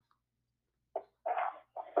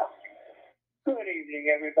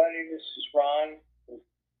evening, everybody. This is Ron,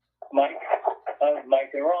 Mike, Mike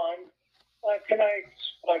and Ron. Tonight's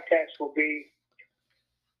podcast will be,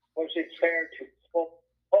 was it fair to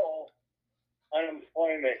pull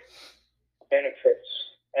unemployment benefits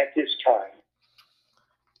at this time?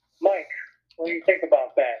 Mike, what do you think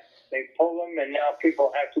about that? They pull them and now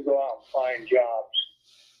people have to go out and find jobs.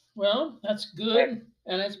 Well, that's good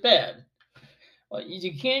and it's bad. Well,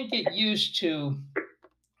 you can't get used to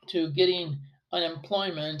getting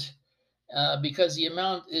unemployment because the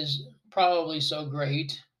amount is probably so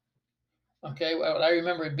great. Okay, well, what I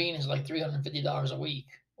remember it being is like $350 a week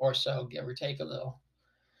or so, give or take a little.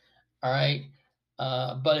 All right,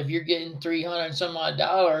 but if you're getting 300 and some odd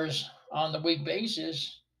dollars on the week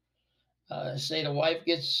basis, say the wife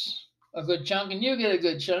gets a good chunk and you get a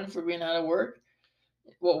good chunk for being out of work,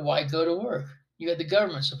 well, why go to work? You got the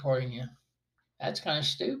government supporting you. That's kind of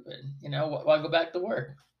stupid. Why go back to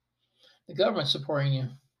work? The government's supporting you.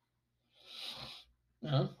 You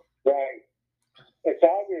know? Right. It's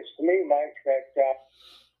obvious to me, Mike, that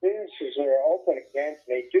businesses are open again.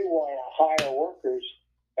 They do want to hire workers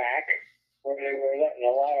back where they were letting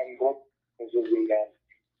a lot of them go because of the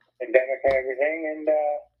pandemic and everything, and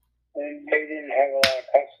they didn't have a lot of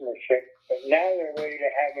customership. But now they're ready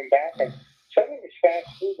to have them back. And some of these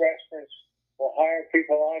fast food restaurants will hire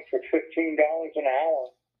people on for $15 an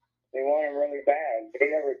hour. They want them really bad. They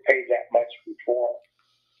never paid that much before.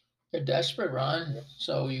 They're desperate, Ron.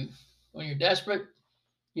 So when you're desperate,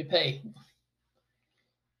 you pay.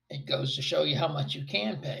 It goes to show you how much you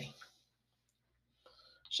can pay.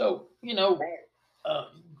 So,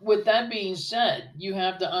 with that being said, you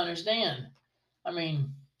have to understand. I mean,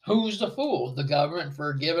 who's the fool? The government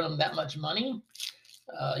for giving them that much money?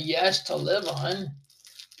 Yes, to live on,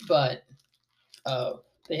 but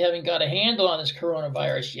they haven't got a handle on this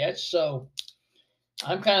coronavirus yet. So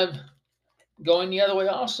I'm kind of going the other way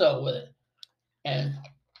also with it and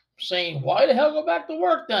saying, why the hell go back to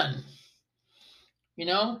work then? You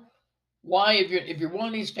know, why if you're one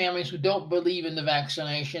of these families who don't believe in the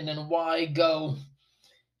vaccination, then why go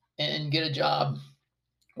and get a job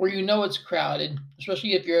where you know it's crowded,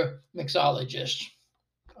 especially if you're a mixologist.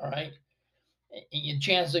 All right, and your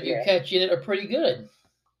chances of you catching it are pretty good.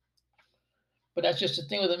 But that's just the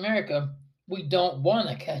thing with America. We don't want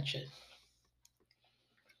to catch it.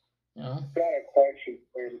 Got a question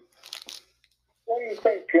for you. What do you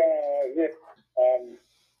think?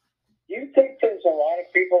 Do you think there's a lot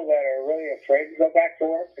of people that are really afraid to go back to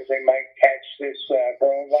work because they might catch this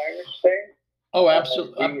coronavirus thing? Oh,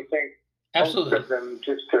 absolutely. Do you think absolutely. most of them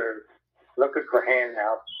just are looking for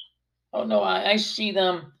handouts? Oh no, I see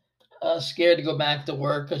them scared to go back to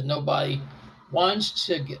work because nobody wants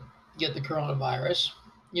to get the coronavirus.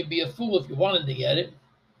 You'd be a fool if you wanted to get it.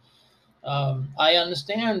 I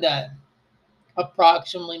understand that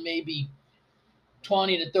approximately maybe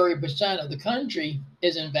 20 to 30% of the country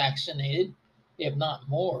isn't vaccinated, if not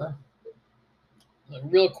more. The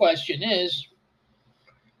real question is,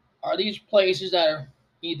 are these places that are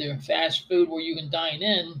either fast food where you can dine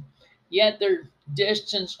in, yet they're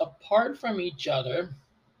distance apart from each other?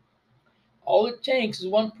 All it takes is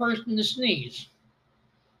one person to sneeze.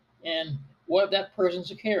 And what if that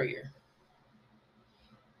person's a carrier?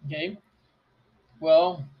 Okay,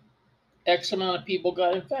 well, X amount of people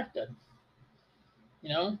got infected. You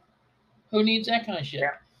know, who needs that kind of shit?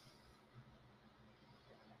 Yeah.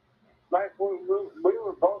 Mike, we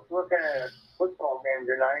were both looking at a football game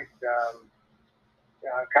tonight.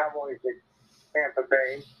 Cowboys at Tampa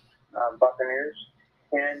Bay Buccaneers,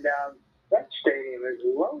 and that stadium is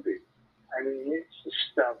loaded. I mean, it's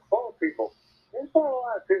just full of people. There's not a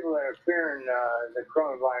lot of people that are fearing the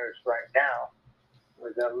coronavirus right now.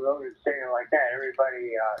 With a loaded stadium like that,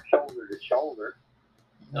 everybody shoulder to shoulder.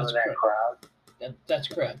 That's that crowd. That's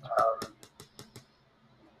correct.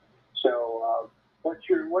 So, what's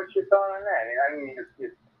your thought on that? I mean,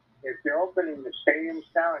 if they're opening the stadiums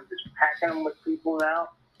now and just packing them with people now,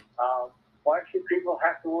 why should people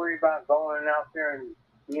have to worry about going out there and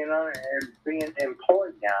being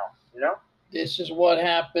employed now? You know, this is what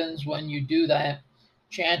happens when you do that.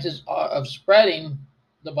 Chances of spreading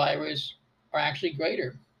the virus are actually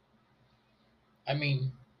greater. I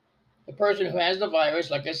mean, the person who has the virus,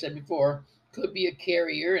 like I said before, could be a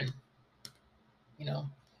carrier, and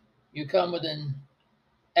you come within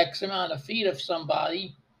X amount of feet of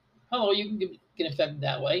somebody. Hello, you can get infected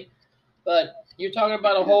that way, but you're talking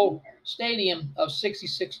about a whole stadium of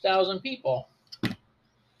 66,000 people.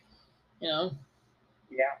 Yeah.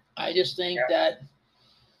 I just think that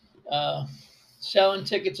selling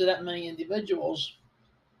tickets to that many individuals,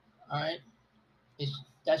 all right,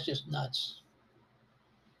 that's just nuts.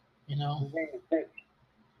 You think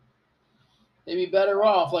They'd be better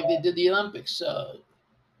off like they did the Olympics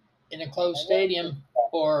in a closed stadium,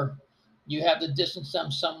 or you have to distance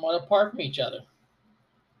them somewhat apart from each other,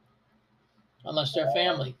 unless they're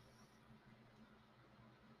family.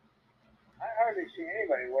 I hardly see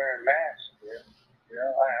anybody wearing masks here. You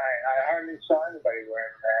know, I hardly saw anybody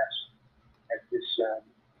wearing masks at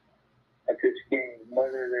this game,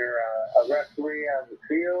 whether they're a referee on the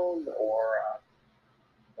field or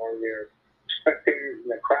they're spectators in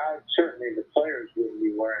the crowd. Certainly, the players wouldn't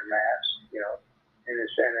be wearing masks, you know, in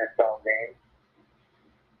this NFL game.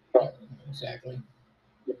 So, Exactly.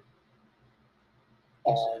 You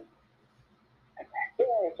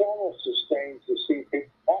know, it's almost as strange to see people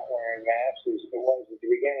not wearing masks as it was at the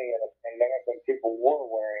beginning of the pandemic when people were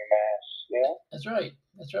wearing masks, you know? That's right.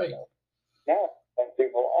 That's right. Now, some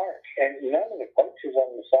people aren't. And none of the coaches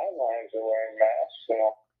on the sidelines are wearing masks, you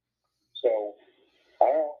know? So, I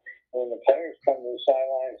don't know. When the players come to the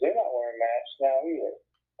sidelines, they're not wearing masks now either.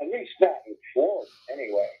 At least not in Florida,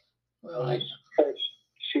 anyway. Well, this first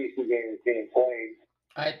season game is being played.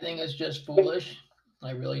 I think it's just foolish.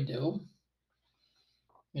 I really do.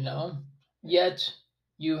 You know, yet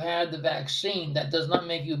you had the vaccine that does not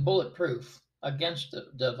make you bulletproof against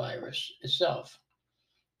the virus itself.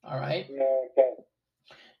 All right. No, it doesn't.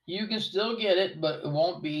 You can still get it, but it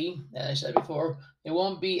won't be, as I said before, it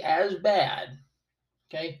won't be as bad.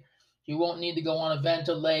 Okay. You won't need to go on a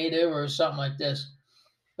ventilator or something like this.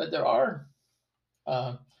 But there are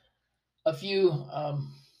a few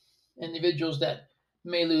individuals that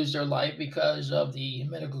may lose their life because of the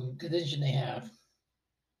medical condition they have.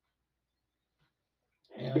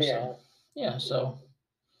 You know, so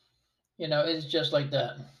you know, it's just like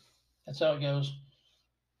that. That's how it goes.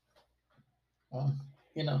 Well,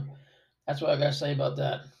 you know, that's what I gotta say about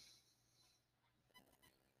that.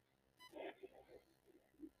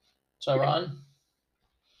 So, Ron,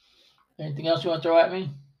 anything else you want to throw at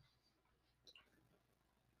me?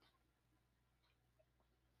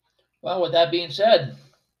 Well, with that being said,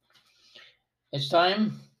 it's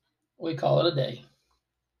time we call it a day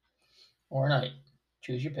or a night.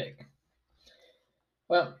 Choose your pick.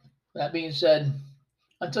 Well, that being said,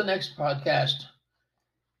 until next podcast,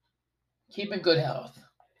 keep in good health,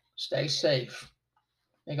 stay safe,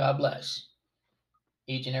 and God bless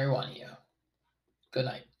each and every one of you. Good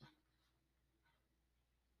night.